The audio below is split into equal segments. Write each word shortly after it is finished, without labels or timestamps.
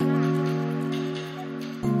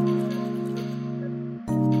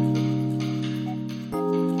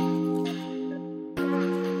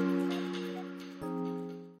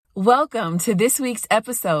Welcome to this week's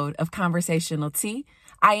episode of Conversational Tea.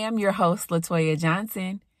 I am your host, LaToya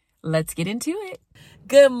Johnson. Let's get into it.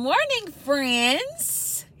 Good morning,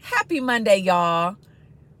 friends. Happy Monday, y'all.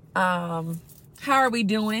 How are we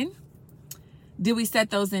doing? Did we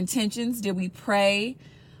set those intentions? Did we pray?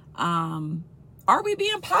 Are we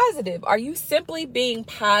being positive? Are you simply being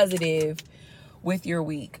positive with your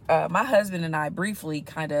week? My husband and I briefly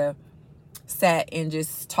kind of sat and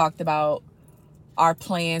just talked about our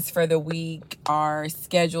plans for the week, our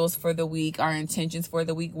schedules for the week, our intentions for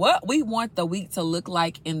the week, what we want the week to look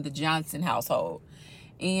like in the Johnson household.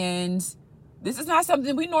 And this is not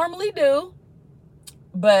something we normally do,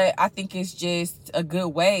 but I think it's just a good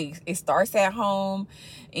way. It starts at home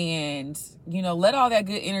and, let all that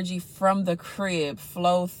good energy from the crib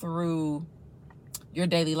flow through your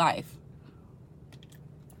daily life.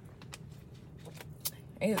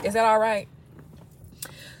 Is that all right?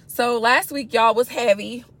 So last week, y'all, was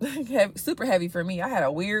heavy, super heavy for me. I had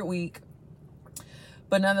a weird week,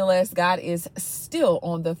 but nonetheless, God is still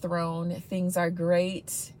on the throne. Things are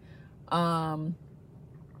great. So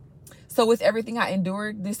with everything I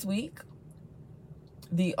endured this week,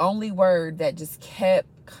 the only word that just kept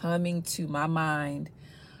coming to my mind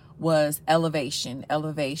was elevation.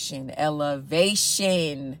 God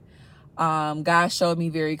showed me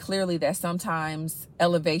very clearly that sometimes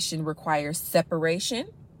elevation requires separation.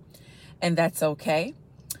 And that's okay.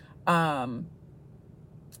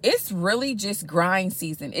 It's really just grind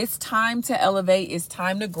season. It's time to elevate. It's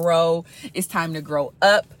time to grow. It's time to grow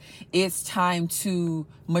up. It's time to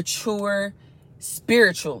mature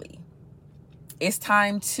spiritually. It's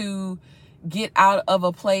time to get out of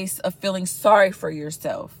a place of feeling sorry for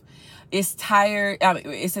yourself. It's time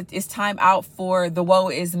out for the woe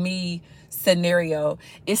is me scenario.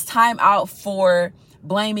 It's time out for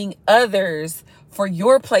blaming others for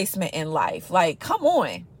your placement in life. Like, come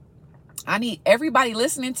on. I need everybody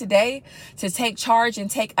listening today to take charge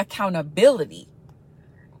and take accountability.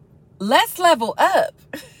 Let's level up.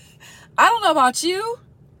 I don't know about you,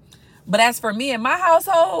 but as for me and my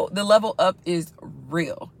household, the level up is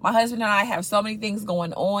real. My husband and I have so many things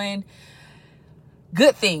going on.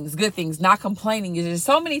 Good things, not complaining. There's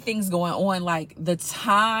so many things going on. Like the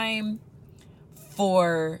time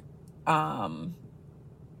for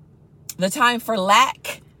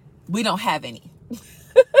lack, we don't have any.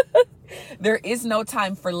 There is no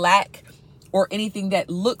time for lack or anything that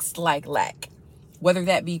looks like lack, whether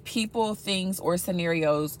that be people, things, or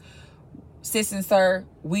scenarios. Sis and sir,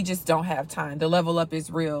 we just don't have time. The level up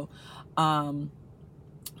is real.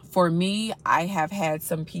 For me, I have had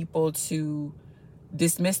some people to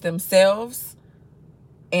dismiss themselves,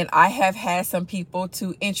 and I have had some people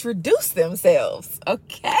to introduce themselves.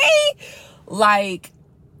 Okay? Like,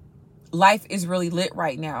 life is really lit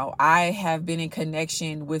right now. I have been in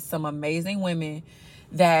connection with some amazing women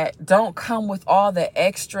that don't come with all the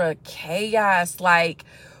extra chaos. Like,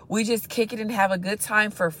 we just kick it and have a good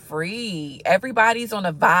time for free. Everybody's on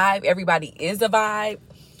a vibe. Everybody is a vibe.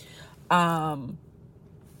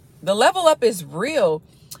 The level up is real.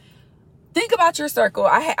 Think about your circle.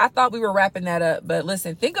 I thought we were wrapping that up, but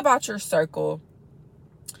listen, think about your circle.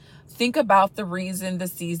 Think about the reason, the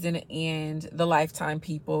season, and the lifetime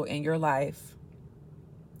people in your life.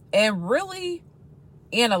 And really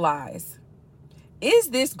analyze,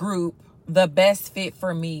 is this group the best fit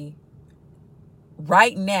for me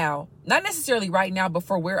right now? Not necessarily right now, but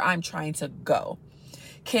for where I'm trying to go.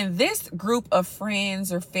 Can this group of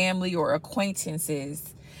friends or family or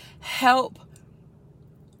acquaintances help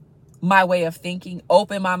my way of thinking,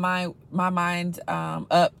 open my mind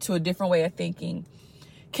up to a different way of thinking?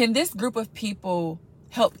 Can this group of people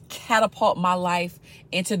help catapult my life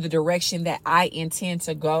into the direction that I intend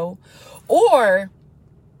to go? Or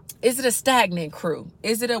is it a stagnant crew?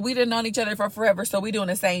 Is it we done known each other for forever, so we doing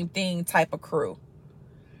the same thing type of crew?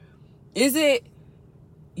 Is it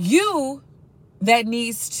you that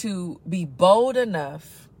needs to be bold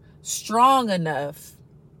enough, strong enough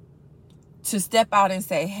to step out and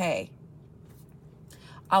say, hey,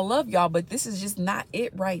 I love y'all, but this is just not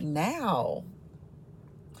it right now.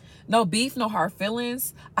 No beef, no hard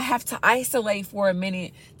feelings. I have to isolate for a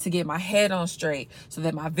minute to get my head on straight so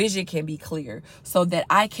that my vision can be clear, so that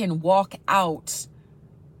I can walk out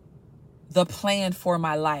the plan for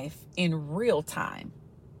my life in real time.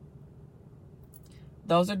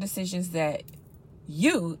 Those are decisions that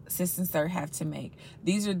you, sis and sir, have to make.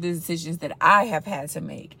 These are the decisions that I have had to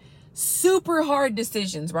make. Super hard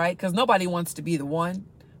decisions, right? Because nobody wants to be the one.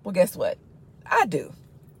 Well, guess what? I do.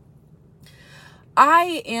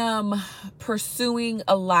 I am pursuing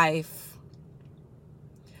a life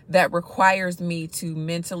that requires me to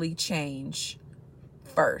mentally change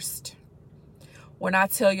first. When I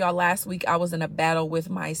tell y'all last week, I was in a battle with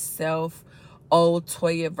myself. Old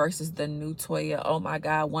Toya versus the new Toya. Oh my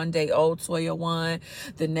God. One day old Toya won.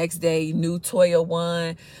 The next day new Toya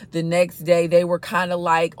won. The next day they were kind of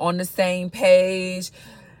like on the same page.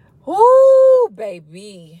 Ooh,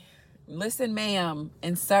 baby. Listen, ma'am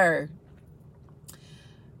and sir.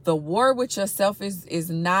 The war with yourself is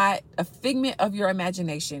not a figment of your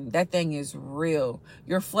imagination. That thing is real.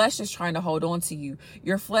 Your flesh is trying to hold on to you.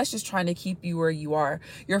 Your flesh is trying to keep you where you are.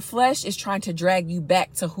 Your flesh is trying to drag you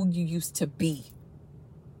back to who you used to be.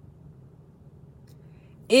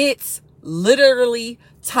 It's literally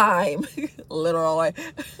time. Literally.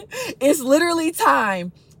 It's literally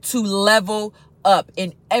time to level up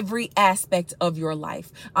in every aspect of your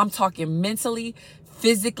life. I'm talking mentally,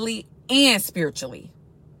 physically, and spiritually.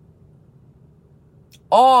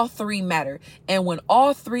 All three matter. And when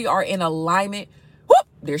all three are in alignment, whoop,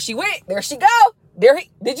 there she went. There she go.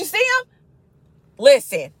 Did you see him?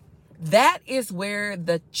 Listen, that is where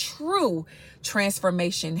the true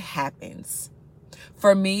transformation happens.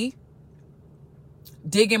 For me,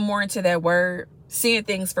 digging more into that word, seeing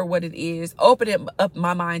things for what it is, opening up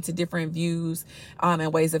my mind to different views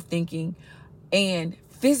and ways of thinking, and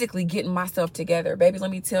physically getting myself together. Baby,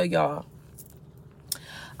 let me tell y'all,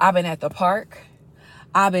 I've been at the park.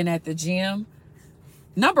 I've been at the gym.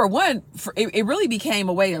 Number one, it really became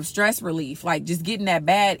a way of stress relief, like just getting that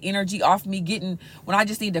bad energy off me, when I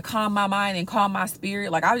just need to calm my mind and calm my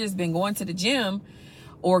spirit. Like I've just been going to the gym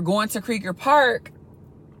or going to Krieger Park,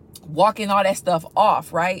 walking all that stuff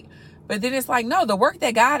off, right? But then it's like, no, the work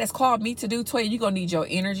that God has called me to do, Toya, you're going to need your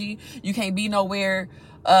energy. You can't be nowhere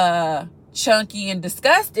chunky and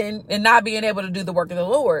disgusting and not being able to do the work of the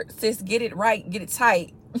Lord. Sis, get it right, get it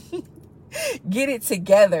tight. Get it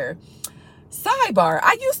together. Sidebar,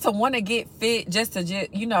 I used to want to get fit just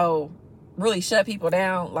to, really shut people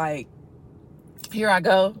down. Like, here I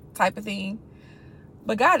go type of thing.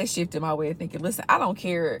 But God has shifted my way of thinking. Listen, I don't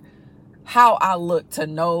care how I look to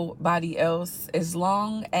nobody else. As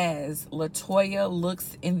long as LaToya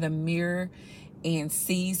looks in the mirror and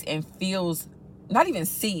sees and feels, not even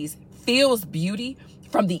sees, feels beauty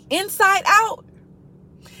from the inside out.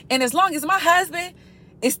 And as long as my husband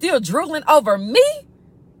is still drooling over me,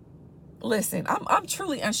 listen, I'm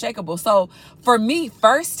truly unshakable. So for me,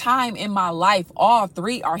 first time in my life, all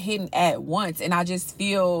three are hitting at once. And I just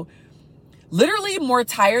feel literally more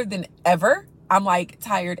tired than ever. I'm like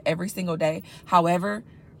tired every single day. However,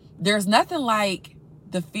 there's nothing like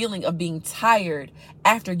the feeling of being tired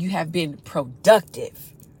after you have been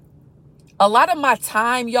productive. A lot of my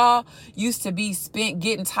time, y'all, used to be spent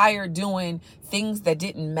getting tired doing things that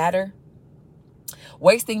didn't matter.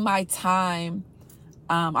 Wasting my time.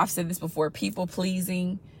 I've said this before, people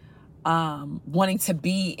pleasing, wanting to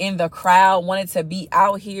be in the crowd, wanting to be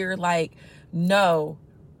out here. Like, no,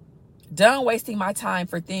 done wasting my time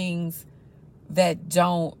for things that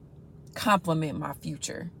don't complement my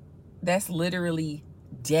future. That's literally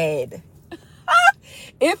dead.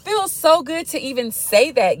 It feels so good to even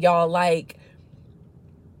say that, y'all. Like,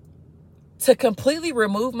 to completely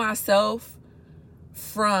remove myself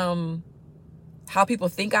from how people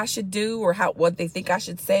think I should do, or what they think I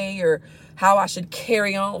should say, or how I should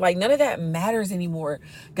carry on. Like, none of that matters anymore.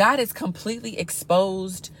 God has completely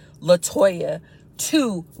exposed LaToya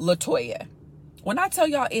to LaToya. When I tell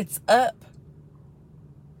y'all it's up,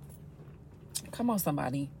 come on,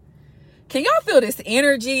 somebody. Can y'all feel this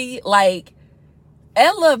energy? Like,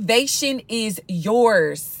 elevation is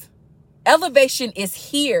yours. Elevation is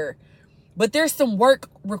here. But there's some work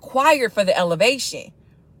required for the elevation.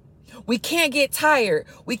 We can't get tired.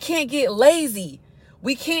 We can't get lazy.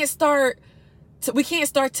 We can't start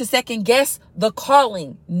to second guess the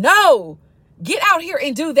calling. No. Get out here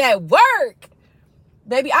and do that work.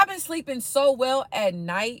 Baby, I've been sleeping so well at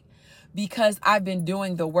night because I've been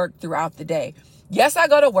doing the work throughout the day. Yes, I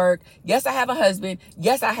go to work. Yes, I have a husband.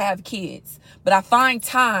 Yes, I have kids. But I find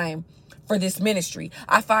time for this ministry.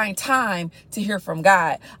 I find time to hear from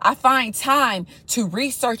God. I find time to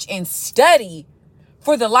research and study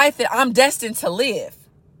for the life that I'm destined to live.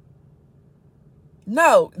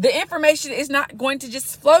 No, the information is not going to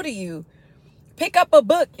just flow to you. Pick up a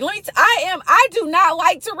book. I do not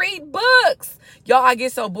like to read books. Y'all, I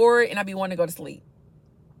get so bored and I be wanting to go to sleep.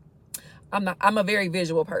 I'm a very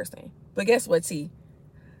visual person. But guess what, T?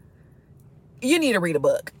 You need to read a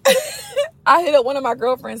book. I hit up one of my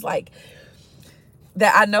girlfriends like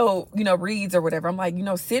that I know, reads or whatever. I'm like,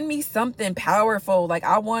 send me something powerful. Like,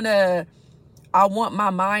 I want my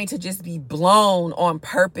mind to just be blown on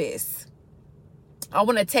purpose. I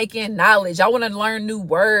want to take in knowledge. I want to learn new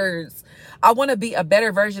words. I want to be a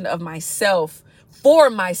better version of myself for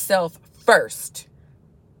myself first.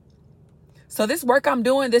 So this work I'm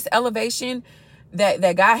doing, this elevation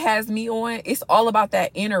that God has me on, it's all about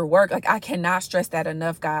that inner work. Like, I cannot stress that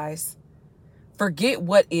enough, guys. Forget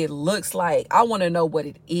what it looks like. I want to know what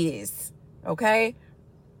it is. Okay?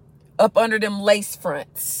 Up under them lace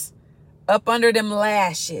fronts, up under them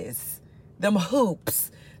lashes, them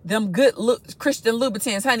hoops, them good Christian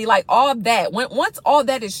Louboutins, honey, like all that. Once all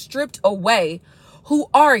that is stripped away, who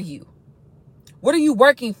are you? What are you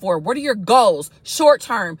working for? What are your goals? Short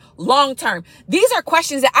term, long term? These are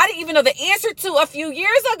questions that I didn't even know the answer to a few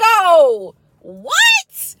years ago.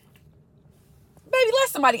 What? Baby, let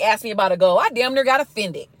somebody ask me about a goal. I damn near got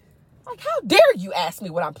offended. Like, how dare you ask me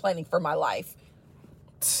what I'm planning for my life?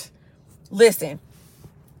 Listen.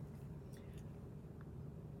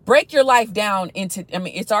 Break your life down into,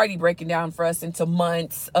 it's already breaking down for us into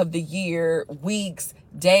months of the year, weeks,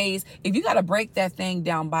 days. If you got to break that thing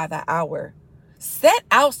down by the hour, set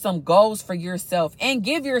out some goals for yourself and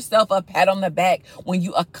give yourself a pat on the back when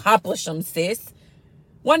you accomplish them, sis.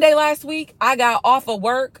 One day last week, I got off of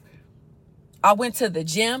work. I went to the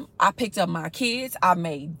gym. I picked up my kids. I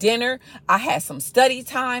made dinner. I had some study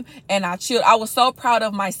time and I chilled. I was so proud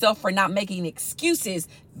of myself for not making excuses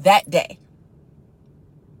that day.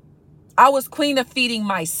 I was queen of feeding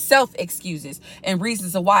myself excuses and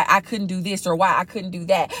reasons of why I couldn't do this or why I couldn't do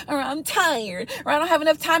that. Or I'm tired, or I don't have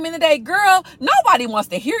enough time in the day. Girl, nobody wants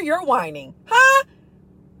to hear your whining, huh?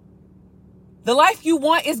 The life you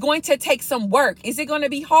want is going to take some work. Is it going to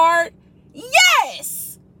be hard?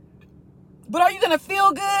 Yes. But are you going to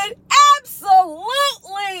feel good?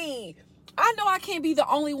 Absolutely. I know I can't be the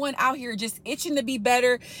only one out here just itching to be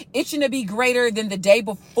better, itching to be greater than the day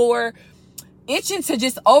before, itching to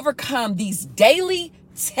just overcome these daily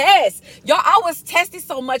tests. Y'all, I was tested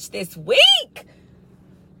so much this week.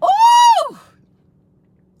 Ooh.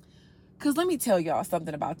 Because let me tell y'all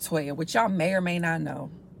something about Toya, which y'all may or may not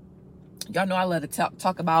know. Y'all know I love to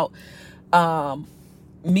talk about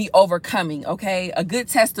me overcoming, okay? A good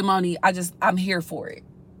testimony, I'm here for it.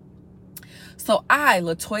 So I,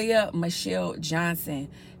 LaToya Michelle Johnson,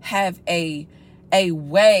 have a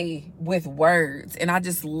way with words. And I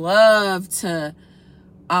just love to,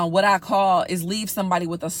 what I call is leave somebody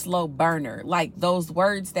with a slow burner. Like those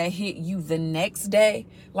words that hit you the next day.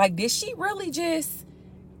 Like, did she really just?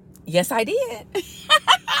 Yes, I did.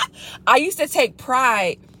 I used to take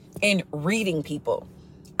pride in reading people.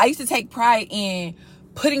 I used to take pride in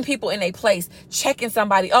putting people in a place, checking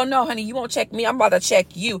somebody. Oh no, honey, you won't check me. I'm about to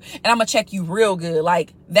check you, and I'm gonna check you real good.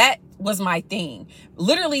 Like, that was my thing.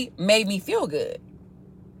 Literally made me feel good.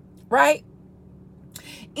 Right?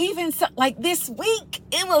 Even so, like this week,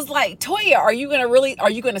 it was like, Toya, are you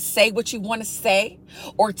going to say what you want to say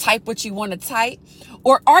or type what you want to type?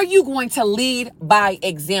 Or are you going to lead by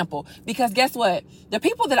example? Because guess what? The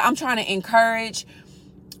people that I'm trying to encourage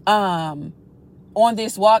on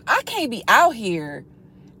this walk, I can't be out here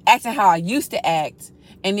acting how I used to act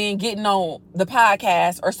and then getting on the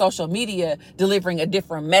podcast or social media delivering a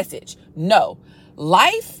different message. No.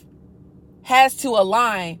 Life has to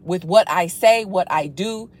align with what I say, what I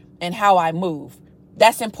do, and how I move.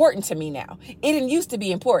 That's important to me now. It didn't used to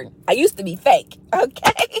be important. I used to be fake,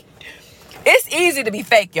 okay? It's easy to be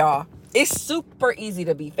fake, y'all. It's super easy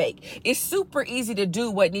to be fake. It's super easy to do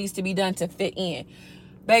what needs to be done to fit in.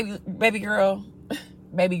 Baby girl,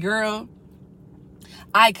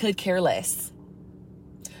 I could care less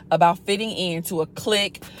about fitting into a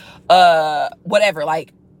clique, whatever.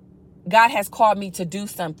 Like, God has called me to do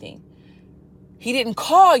something. He didn't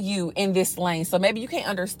call you in this lane. So maybe you can't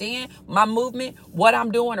understand my movement, what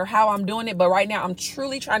I'm doing or how I'm doing it. But right now I'm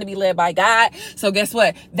truly trying to be led by God. So guess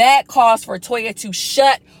what? That caused for Toya to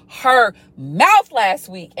shut her mouth last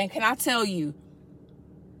week. And can I tell you,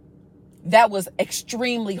 that was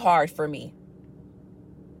extremely hard for me.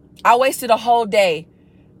 I wasted a whole day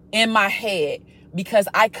in my head because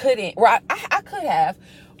I couldn't, or I could have,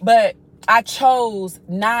 but I chose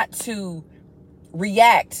not to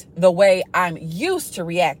react the way I'm used to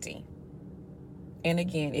reacting. And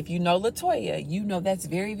again, if you know LaToya, you know that's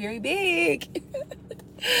very, very big.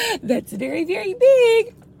 That's very, very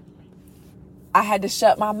big. I had to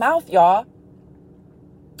shut my mouth, y'all.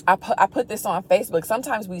 I put this on Facebook.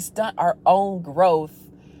 Sometimes we stunt our own growth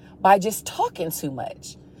by just talking too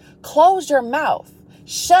much. Close your mouth.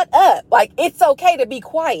 Shut up. Like, it's okay to be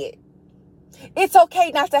quiet. It's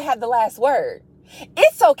okay not to have the last word.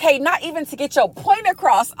 It's okay not even to get your point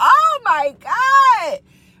across. Oh my God.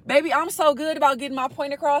 Baby, I'm so good about getting my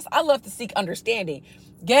point across. I love to seek understanding.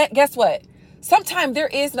 Guess what? Sometimes there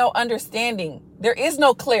is no understanding. There is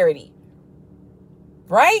no clarity.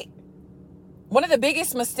 Right? One of the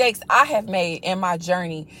biggest mistakes I have made in my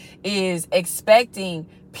journey is expecting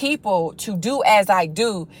people to do as I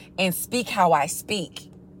do and speak how I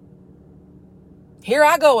speak. Here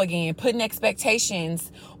I go again, putting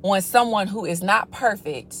expectations on someone who is not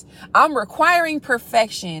perfect. I'm requiring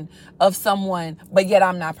perfection of someone, but yet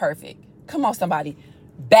I'm not perfect. Come on, somebody.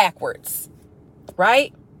 Backwards,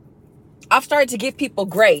 right? I've started to give people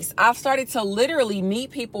grace. I've started to literally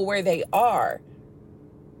meet people where they are.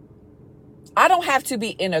 I don't have to be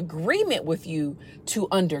in agreement with you to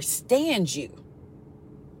understand you.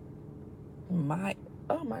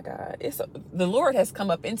 Oh my God. The Lord has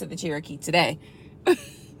come up into the Cherokee today.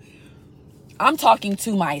 I'm talking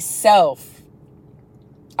to myself.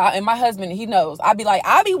 And my husband, he knows. I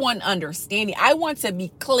be wanting understanding. I want to be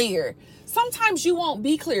clear. Sometimes you won't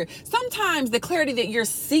be clear. Sometimes the clarity that you're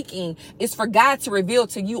seeking is for God to reveal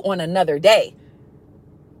to you on another day.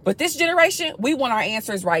 But this generation, we want our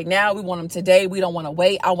answers right now. We want them today. We don't want to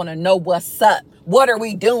wait. I want to know what's up. What are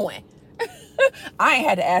we doing? I ain't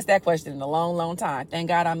had to ask that question in a long, long time. Thank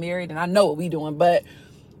God I'm married and I know what we doing. But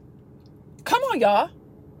come on, y'all.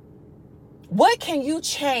 What can you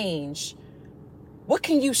change? What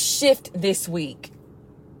can you shift this week?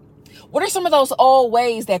 What are some of those old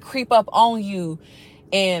ways that creep up on you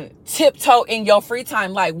and tiptoe in your free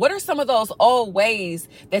time? Like, what are some of those old ways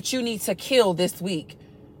that you need to kill this week?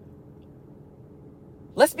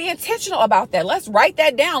 Let's be intentional about that. Let's write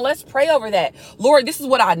that down. Let's pray over that. Lord, this is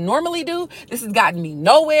what I normally do. This has gotten me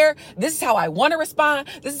nowhere. This is how I want to respond.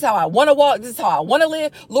 This is how I want to walk. This is how I want to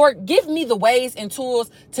live. Lord, give me the ways and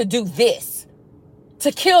tools to do this,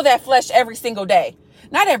 to kill that flesh every single day.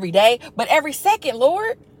 Not every day, but every second,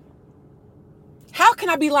 Lord. How can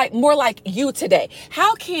I be more like you today?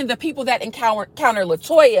 How can the people that encounter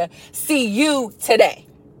LaToya see you today?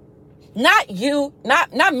 Not you,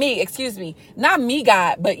 not me, excuse me. Not me,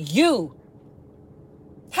 God, but you.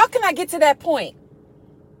 How can I get to that point?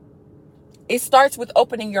 It starts with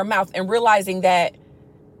opening your mouth and realizing that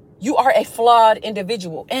you are a flawed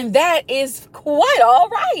individual. And that is quite all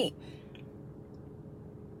right.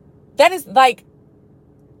 That is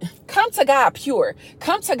come to God pure.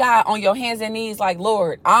 Come to God on your hands and knees like,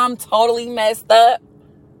 Lord, I'm totally messed up.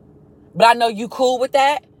 But I know you cool with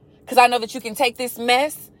that because I know that you can take this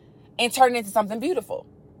mess and turn it into something beautiful.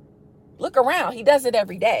 Look around. He does it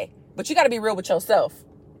every day. But you got to be real with yourself.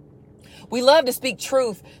 We love to speak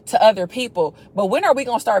truth to other people. But when are we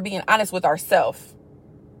going to start being honest with ourselves?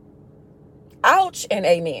 Ouch and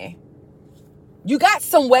amen. You got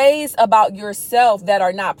some ways about yourself that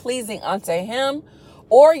are not pleasing unto him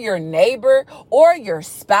or your neighbor or your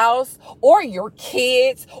spouse or your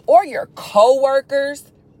kids or your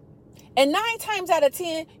coworkers. And 9 times out of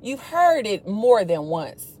 10, you've heard it more than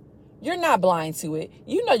once. You're not blind to it.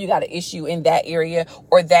 You know you got an issue in that area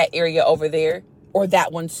or that area over there or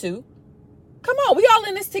that one too. Come on, we all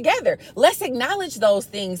in this together. Let's acknowledge those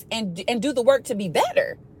things and do the work to be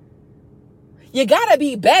better. You got to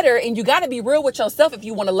be better and you got to be real with yourself if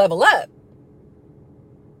you want to level up.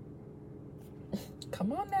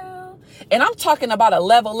 Come on now. And I'm talking about a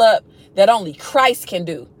level up that only Christ can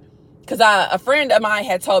do. Because a friend of mine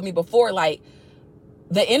had told me before,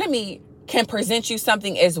 the enemy can present you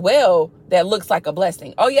something as well that looks like a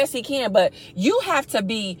blessing. Oh, yes, he can. But you have to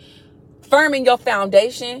be firm in your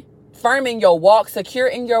foundation, firm in your walk, secure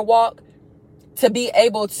in your walk to be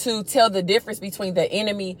able to tell the difference between the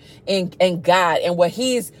enemy and God and what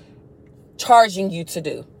he's charging you to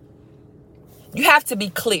do. You have to be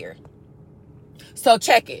clear. So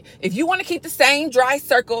check it. If you want to keep the same dry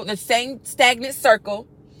circle, the same stagnant circle,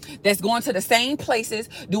 that's going to the same places,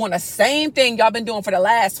 doing the same thing y'all been doing for the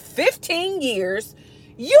last 15 years,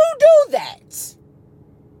 you do that.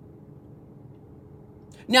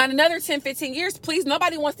 Now, in another 10, 15 years, please,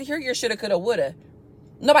 nobody wants to hear your shoulda, coulda, woulda.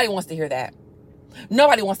 Nobody wants to hear that.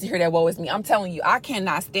 Nobody wants to hear that woe is me. I'm telling you, I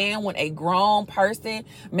cannot stand when a grown person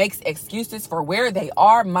makes excuses for where they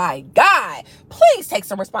are. My God, please take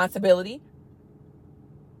some responsibility.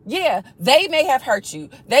 Yeah, they may have hurt you.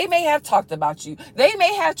 They may have talked about you. They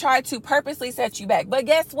may have tried to purposely set you back. But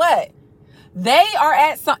guess what? They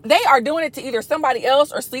are doing it to either somebody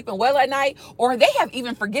else or sleeping well at night, or they have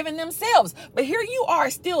even forgiven themselves. But here you are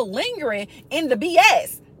still lingering in the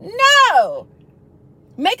BS. No.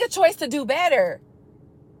 Make a choice to do better.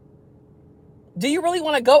 Do you really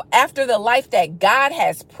want to go after the life that God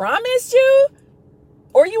has promised you?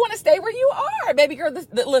 Or you want to stay where you are? Baby girl,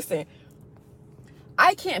 listen.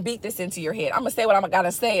 I can't beat this into your head. I'm going to say what I'm going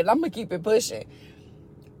to say and I'm going to keep it pushing.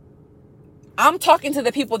 I'm talking to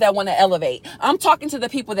the people that want to elevate. I'm talking to the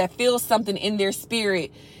people that feel something in their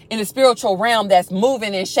spirit, in the spiritual realm that's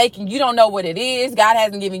moving and shaking. You don't know what it is. God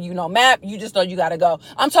hasn't given you no map. You just know you got to go.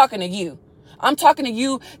 I'm talking to you. I'm talking to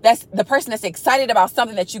you. That's the person that's excited about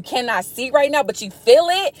something that you cannot see right now, but you feel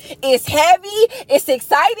it. It's heavy. It's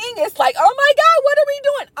exciting. It's like, oh my God, what are we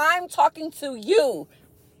doing? I'm talking to you.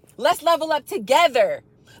 Let's level up together.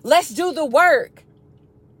 Let's do the work.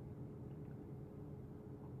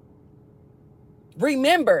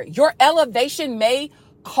 Remember, your elevation may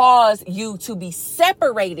cause you to be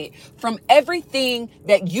separated from everything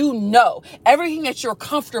that you know, everything that you're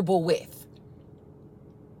comfortable with.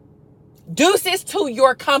 Deuces to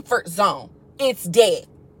your comfort zone. It's dead.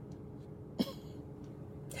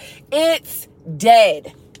 It's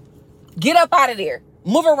dead. Get up out of there.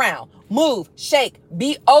 Move around. Move. Shake.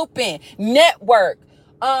 Be open. Network.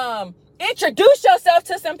 Introduce yourself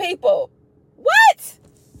to some people. What?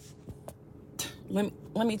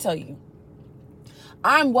 Let me tell you.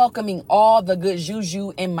 I'm welcoming all the good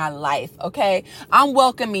juju in my life, okay? I'm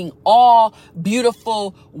welcoming all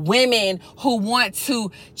beautiful women who want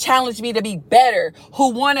to challenge me to be better, who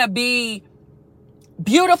want to be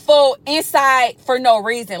beautiful inside for no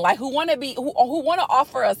reason, like who want to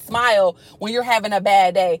offer a smile when you're having a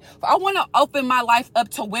bad day. I want to open my life up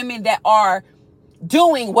to women that are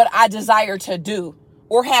doing what I desire to do,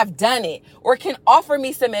 or have done it, or can offer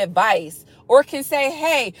me some advice, or can say,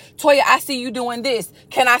 hey, Toya, I see you doing this.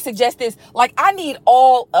 Can I suggest this? Like, I need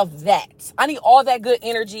all of that. I need all that good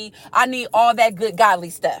energy. I need all that good godly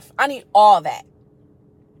stuff. I need all that.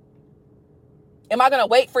 Am I going to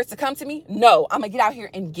wait for it to come to me? No, I'm going to get out here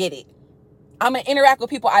and get it. I'm going to interact with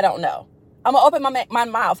people I don't know. I'm going to open my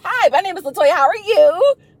mouth. Hi, my name is LaToya. How are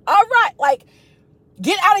you? All right. Like,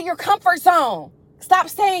 get out of your comfort zone. Stop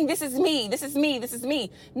saying, this is me. This is me. This is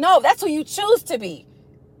me. No, that's who you choose to be.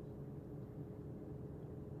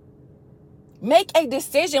 Make a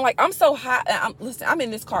decision. Like, I'm so hot. I'm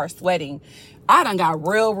in this car sweating. I done got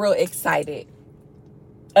real excited.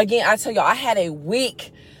 Again, I tell y'all, I had a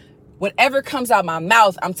week. Whatever comes out my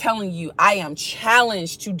mouth, I'm telling you, I am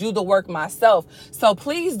challenged to do the work myself. So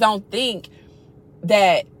please don't think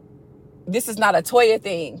that this is not a Toya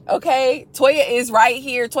thing, okay? Toya is right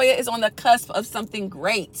here. Toya is on the cusp of something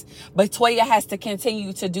great. But Toya has to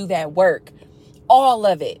continue to do that work. All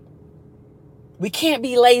of it. We can't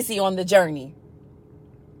be lazy on the journey.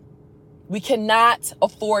 We cannot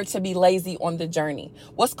afford to be lazy on the journey.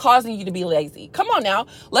 What's causing you to be lazy? Come on now.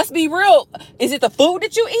 Let's be real. Is it the food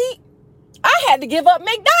that you eat? I had to give up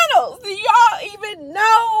McDonald's. Do y'all even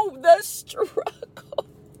know the struggle?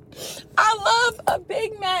 I love a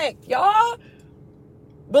Big Mac, y'all.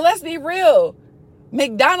 But let's be real.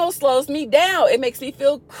 McDonald's slows me down. It makes me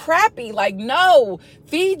feel crappy. Like, no,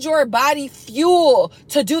 feed your body fuel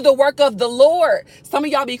to do the work of the Lord. Some of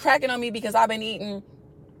y'all be cracking on me because I've been eating,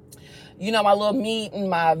 my little meat and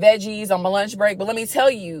my veggies on my lunch break. But let me tell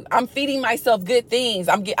you, I'm feeding myself good things.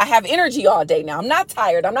 I have energy all day now. I'm not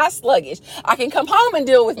tired. I'm not sluggish. I can come home and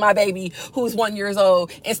deal with my baby who's 1 year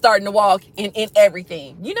old and starting to walk in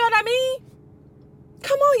everything. You know what I mean?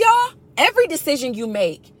 Come on, y'all. Every decision you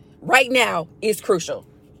make right now is crucial.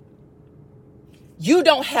 You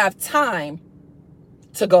don't have time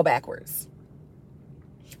to go backwards.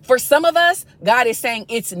 For some of us, God is saying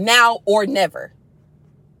it's now or never.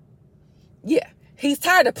 Yeah, he's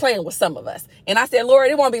tired of playing with some of us. And I said, Lord,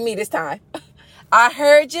 it won't be me this time. I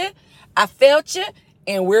heard you, I felt you,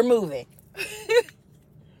 and we're moving.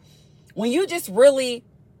 When you just really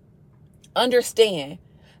understand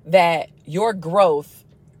that your growth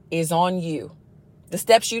is on you, the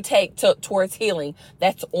steps you take towards healing,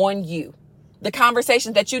 that's on you. The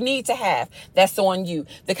conversations that you need to have, that's on you.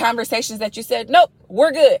 The conversations that you said, nope,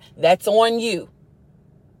 we're good, that's on you.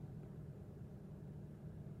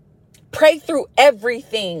 Pray through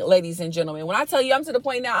everything, ladies and gentlemen. When I tell you I'm to the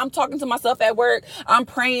point now, I'm talking to myself at work, I'm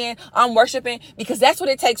praying, I'm worshiping, because that's what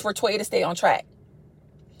it takes for Toya to stay on track.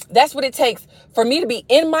 That's what it takes for me to be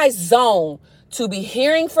in my zone, to be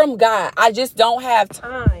hearing from God. I just don't have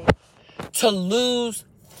time to lose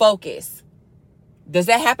focus. Does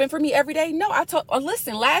that happen for me every day? No,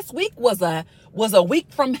 listen, last week was a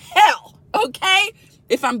week from hell, okay?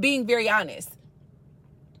 If I'm being very honest.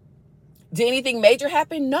 Did anything major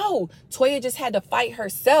happen? No. Toya just had to fight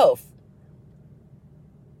herself.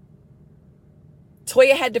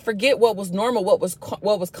 Toya had to forget what was normal, what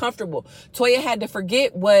was comfortable. Toya had to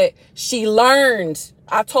forget what she learned.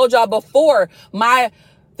 I told y'all before,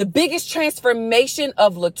 the biggest transformation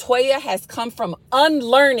of LaToya has come from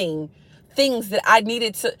unlearning things that I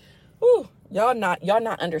needed to. Y'all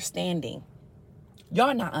not understanding.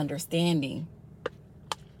 Y'all not understanding.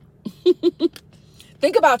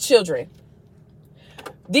 Think about children.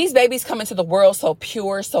 These babies come into the world so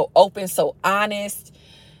pure, so open, so honest.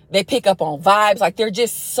 They pick up on vibes. Like, they're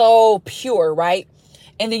just so pure, right?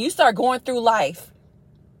 And then you start going through life.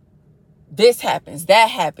 This happens, that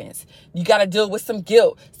happens. You got to deal with some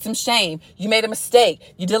guilt, some shame. You made a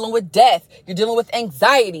mistake. You're dealing with death. You're dealing with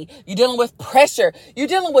anxiety. You're dealing with pressure. You're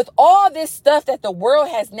dealing with all this stuff that the world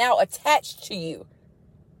has now attached to you.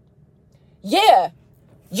 Yeah,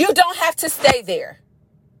 you don't have to stay there.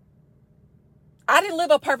 I didn't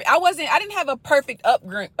have a perfect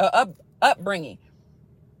upbringing.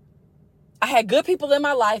 I had good people in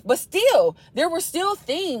my life, but still, there were still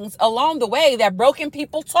things along the way that broken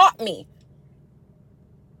people taught me.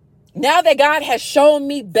 Now that God has shown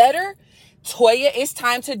me better, Toya, it's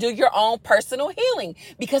time to do your own personal healing,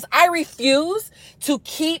 because I refuse to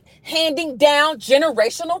keep handing down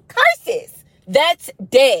generational curses. That's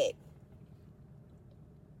dead.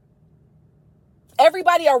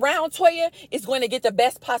 Everybody around Toya is going to get the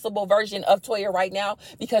best possible version of Toya right now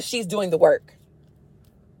because she's doing the work.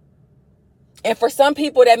 And for some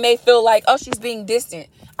people that may feel like, oh, she's being distant.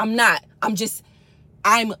 I'm not.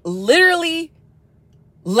 I'm literally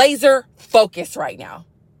laser focused right now.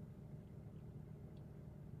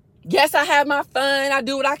 Yes, I have my fun. I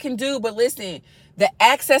do what I can do. But listen, the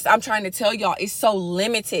access I'm trying to tell y'all is so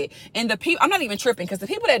limited. And the people, I'm not even tripping, because the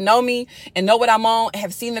people that know me and know what I'm on,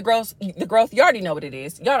 have seen the growth, you already know what it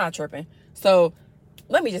is. Y'all not tripping. So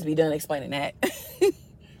let me just be done explaining that.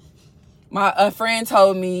 My friend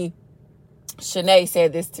told me, Shanae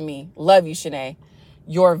said this to me. Love you, Shanae.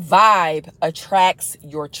 Your vibe attracts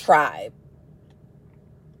your tribe.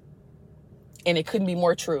 And it couldn't be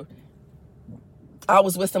more true. I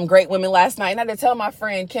was with some great women last night, and I had to tell my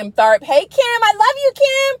friend Kim Tharp, hey, Kim, I love you,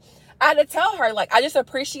 Kim. I had to tell her, like, I just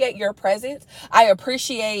appreciate your presence. I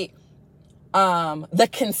appreciate the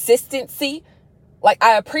consistency. Like,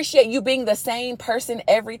 I appreciate you being the same person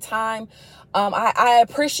every time. I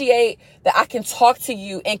appreciate that I can talk to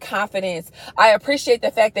you in confidence. I appreciate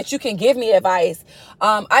the fact that you can give me advice.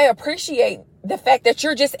 I appreciate the fact that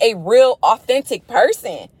you're just a real, authentic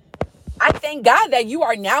person. I thank God that you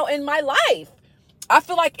are now in my life. I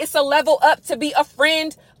feel like it's a level up to be a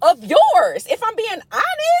friend of yours. If I'm being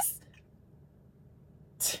honest,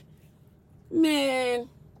 man,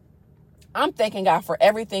 I'm thanking God for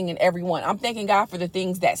everything and everyone. I'm thanking God for the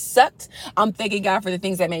things that sucked. I'm thanking God for the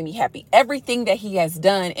things that made me happy. Everything that he has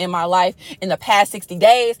done in my life in the past 60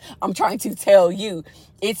 days, I'm trying to tell you,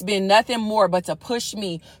 it's been nothing more but to push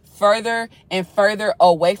me further and further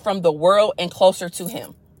away from the world and closer to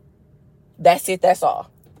him. That's it. That's all.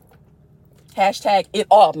 Hashtag it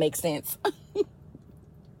all makes sense.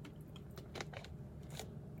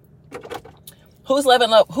 Who's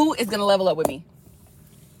leveling up? Who is going to level up with me?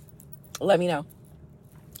 Let me know.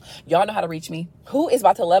 Y'all know how to reach me. Who is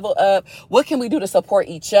about to level up? What can we do to support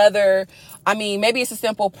each other? I mean, maybe it's a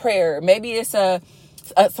simple prayer. Maybe it's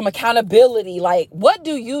some accountability. Like, what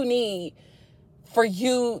do you need for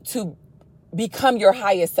you to become your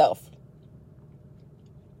highest self?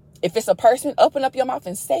 If it's a person, open up your mouth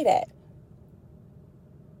and say that.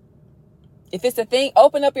 If it's a thing,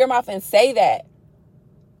 open up your mouth and say that.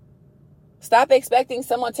 Stop expecting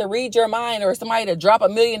someone to read your mind or somebody to drop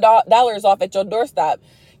 $1 million off at your doorstep.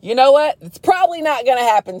 You know what? It's probably not going to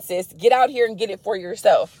happen, sis. Get out here and get it for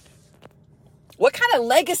yourself. What kind of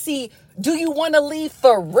legacy do you want to leave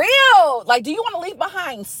for real? Like, do you want to leave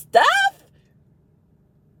behind stuff?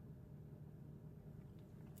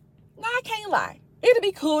 No, I can't lie. It'd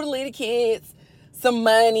be cool to leave the kids some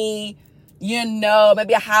money,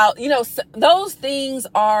 maybe a house, those things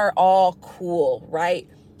are all cool, right?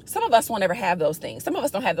 Some of us won't ever have those things. Some of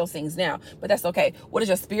us don't have those things now, but that's okay. What does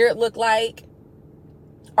your spirit look like?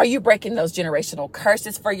 Are you breaking those generational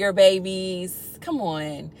curses for your babies? Come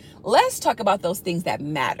on. Let's talk about those things that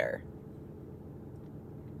matter.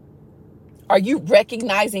 Are you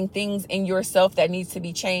recognizing things in yourself that needs to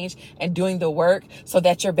be changed and doing the work so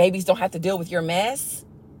that your babies don't have to deal with your mess?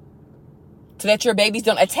 So that your babies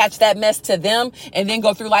don't attach that mess to them and then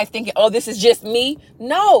go through life thinking, oh, this is just me.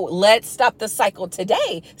 No, let's stop the cycle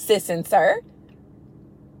today, sis and sir.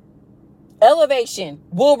 Elevation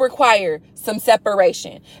will require some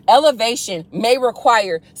separation. Elevation may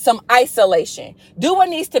require some isolation. Do what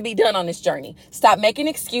needs to be done on this journey. Stop making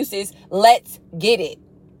excuses. Let's get it.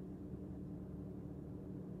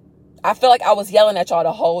 I feel like I was yelling at y'all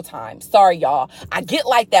the whole time. Sorry, y'all. I get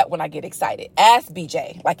like that when I get excited. Ask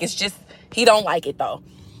BJ. Like, it's just, he don't like it though.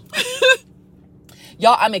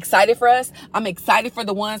 Y'all, I'm excited for us. I'm excited for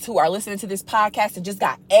the ones who are listening to this podcast and just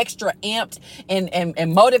got extra amped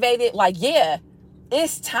and motivated. Like, yeah,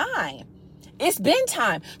 it's time. It's been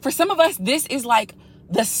time. For some of us, this is like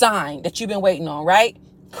the sign that you've been waiting on, right?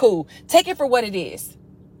 Cool. Take it for what it is.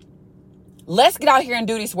 Let's get out here and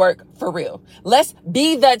do this work for real. Let's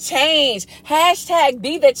be the change. Hashtag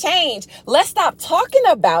be the change. Let's stop talking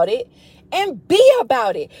about it and be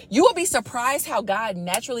about it. You will be surprised how God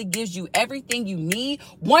naturally gives you everything you need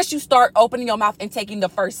once you start opening your mouth and taking the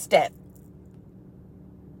first step.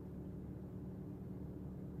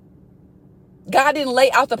 God didn't lay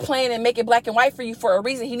out the plan and make it black and white for you for a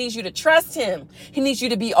reason. He needs you to trust him. He needs you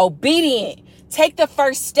to be obedient. Take the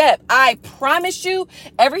first step. I promise you,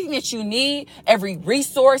 everything that you need, every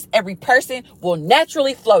resource, every person will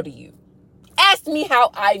naturally flow to you. Ask me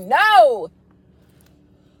how I know.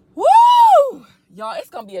 Woo! Y'all, it's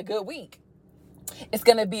going to be a good week. It's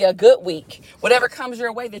going to be a good week. Whatever comes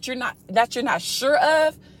your way that you're not sure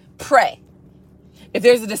of, pray. If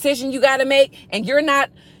there's a decision you got to make and you're not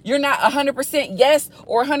 100% yes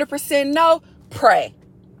or 100% no, pray.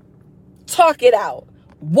 Talk it out.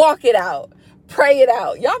 Walk it out. Pray it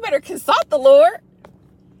out. Y'all better consult the Lord.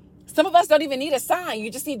 Some of us don't even need a sign. You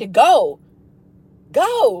just need to go.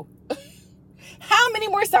 Go. How many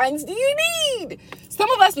more signs do you need? Some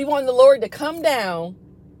of us, we want the Lord to come down.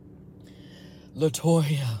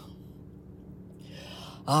 Latoya,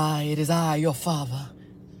 it is I, your father.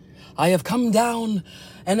 I have come down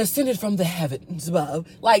and ascended from the heavens above.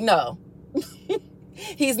 Like, no.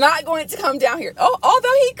 He's not going to come down here. Oh,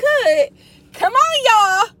 although he could. Come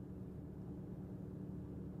on, y'all.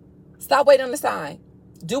 Stop waiting on the sign.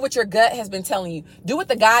 Do what your gut has been telling you. Do what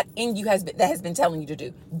the God in you has been telling you to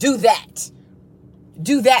do. Do that.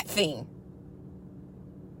 Do that thing.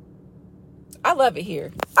 I love it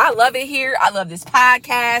here. I love it here. I love this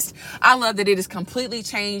podcast. I love that it has completely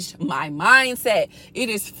changed my mindset. It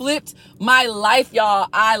has flipped my life, y'all.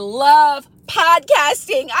 I love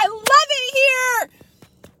podcasting. I love it here.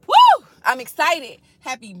 Woo! I'm excited.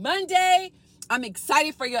 Happy Monday. I'm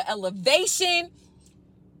excited for your elevation.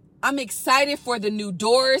 I'm excited for the new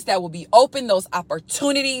doors that will be open, those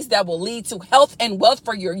opportunities that will lead to health and wealth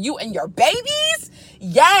for you and your babies.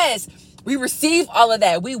 Yes. We receive all of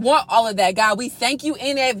that. We want all of that, God. We thank you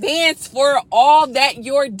in advance for all that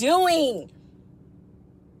you're doing.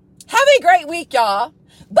 Have a great week, y'all.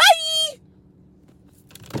 Bye.